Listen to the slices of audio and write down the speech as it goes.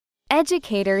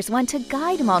Educators want to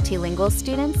guide multilingual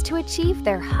students to achieve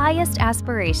their highest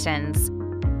aspirations,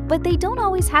 but they don't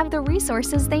always have the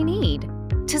resources they need.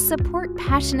 To support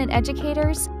passionate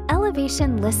educators,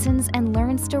 Ellevation listens and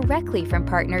learns directly from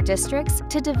partner districts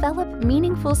to develop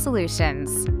meaningful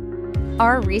solutions.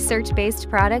 Our research-based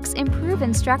products improve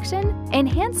instruction,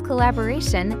 enhance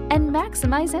collaboration, and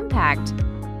maximize impact.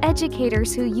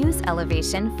 Educators who use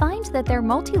Ellevation find that their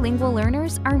multilingual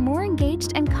learners are more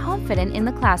engaged and confident in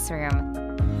the classroom.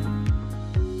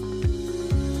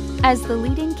 As the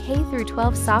leading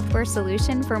K-12 software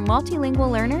solution for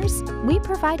multilingual learners, we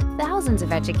provide thousands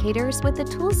of educators with the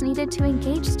tools needed to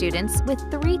engage students with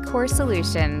 3 core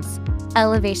solutions: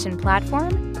 Ellevation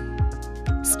Platform,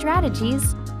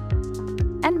 Strategies,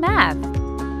 and Math.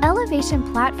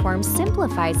 Ellevation Platform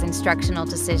simplifies instructional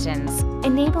decisions,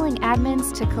 enabling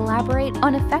admins to collaborate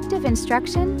on effective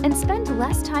instruction and spend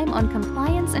less time on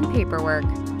compliance and paperwork.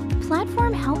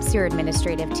 Platform helps your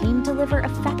administrative team deliver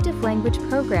effective language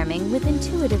programming with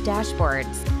intuitive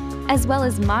dashboards, as well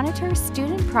as monitor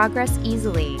student progress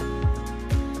easily.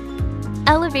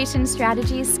 Ellevation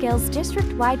Strategies scales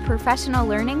district-wide professional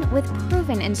learning with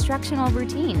proven instructional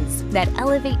routines that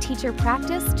elevate teacher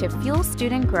practice to fuel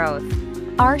student growth.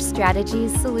 Our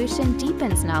Strategies solution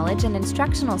deepens knowledge and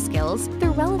instructional skills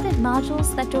through relevant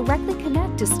modules that directly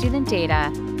connect to student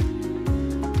data.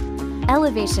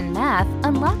 Ellevation Math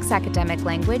unlocks academic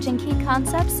language and key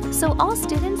concepts so all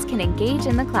students can engage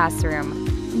in the classroom.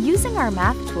 Using our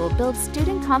math tool builds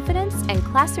student confidence and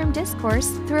classroom discourse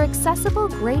through accessible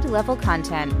grade-level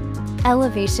content.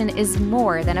 Ellevation is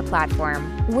more than a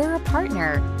platform. We're a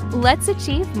partner. Let's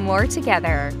achieve more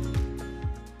together.